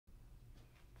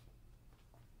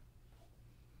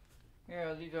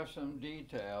Yeah, these are some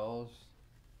details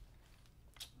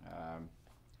um,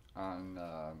 on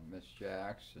Miss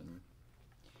Jackson.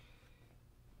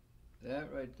 That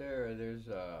right there, there's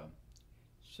a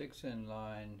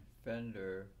 6-in-line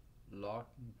Fender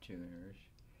locking tuners.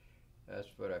 That's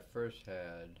what I first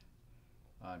had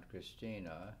on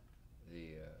Christina,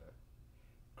 the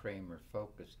Kramer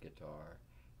Focus guitar.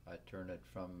 I turned it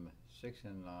from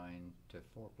 6-in-line to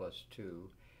 4+2,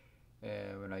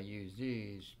 and when I used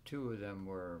these, two of them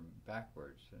were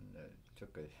backwards, and it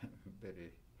took a bit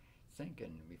of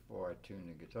thinking before I tuned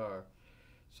the guitar.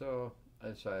 So I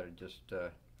decided to just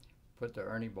put the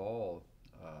Ernie Ball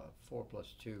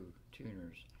 4+2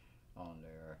 tuners on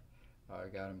there. I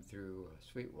got them through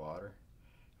Sweetwater,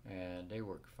 and they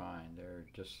work fine. They're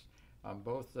just on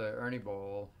both the Ernie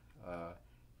Ball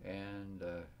and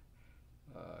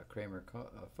Kramer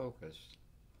Focus.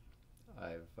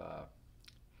 I've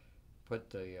put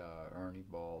the Ernie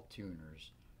Ball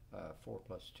tuners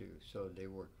 4+2, so they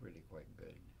work really quite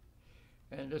good.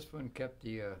 And this one kept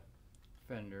the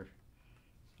Fender.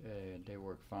 They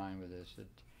work fine with this.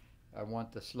 I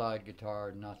want the slide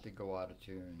guitar not to go out of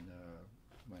tune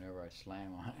whenever I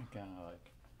slam on it, kind of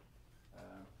like.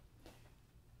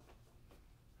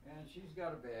 And she's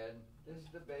got a bed. This is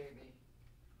the baby,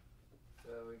 so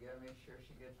we gotta make sure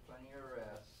she gets plenty of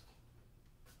rest.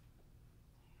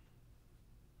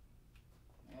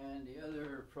 And the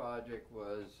other project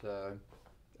was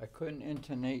I couldn't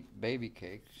intonate baby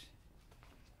cakes.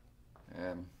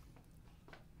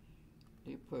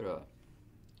 They put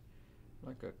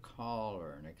like a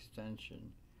collar, an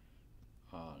extension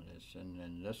on this, and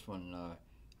then this one,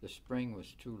 the spring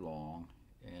was too long,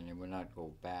 and it would not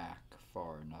go back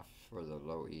far enough for the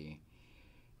low E.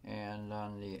 And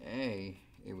on the A,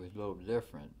 it was a little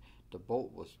different. The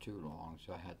bolt was too long,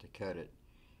 so I had to cut it,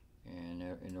 and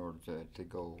in order to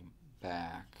go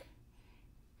back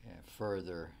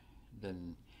further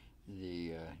than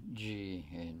the G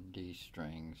and D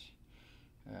strings.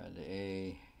 The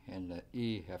A and the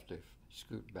E have to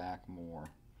scoot back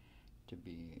more to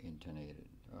be intonated.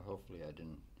 Hopefully I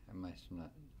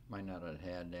might not have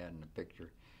had that in the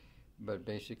picture, but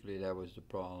basically that was the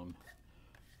problem.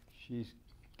 She's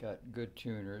got good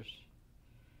tuners,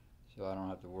 so I don't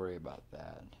have to worry about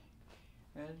that.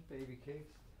 And baby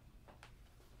cakes.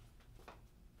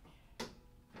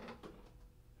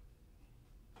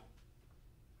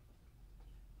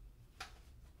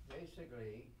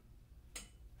 Basically,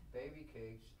 baby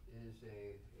cakes is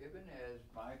a Ibanez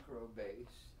micro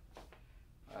bass,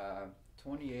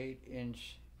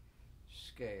 28-inch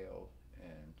scale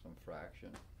and some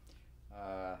fraction,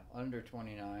 under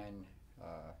 29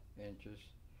 inches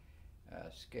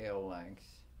scale length.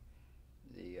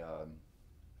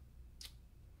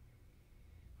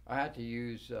 I had to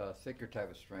use thicker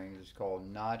type of strings. It's called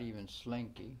Not Even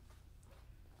Slinky.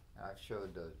 I've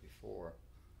showed those before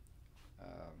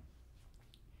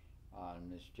on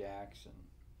Miss Jackson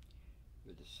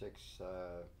with the 6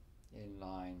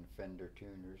 inline Fender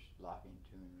tuners, locking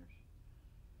tuners.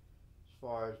 As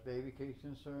far as baby cake's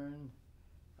concerned,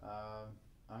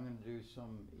 I'm going to do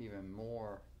some even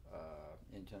more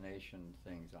intonation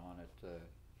things on it to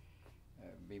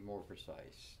be more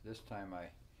precise. This time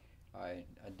I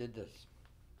did this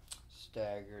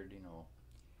staggered,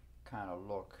 kind of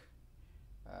look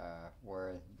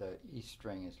where the E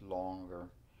string is longer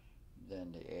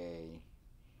than the A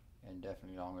and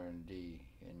definitely longer than the D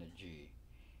and the G.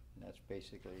 And that's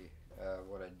basically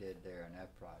what I did there in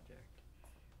that project.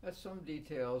 That's some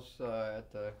details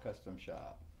at the custom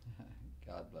shop.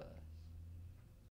 God bless.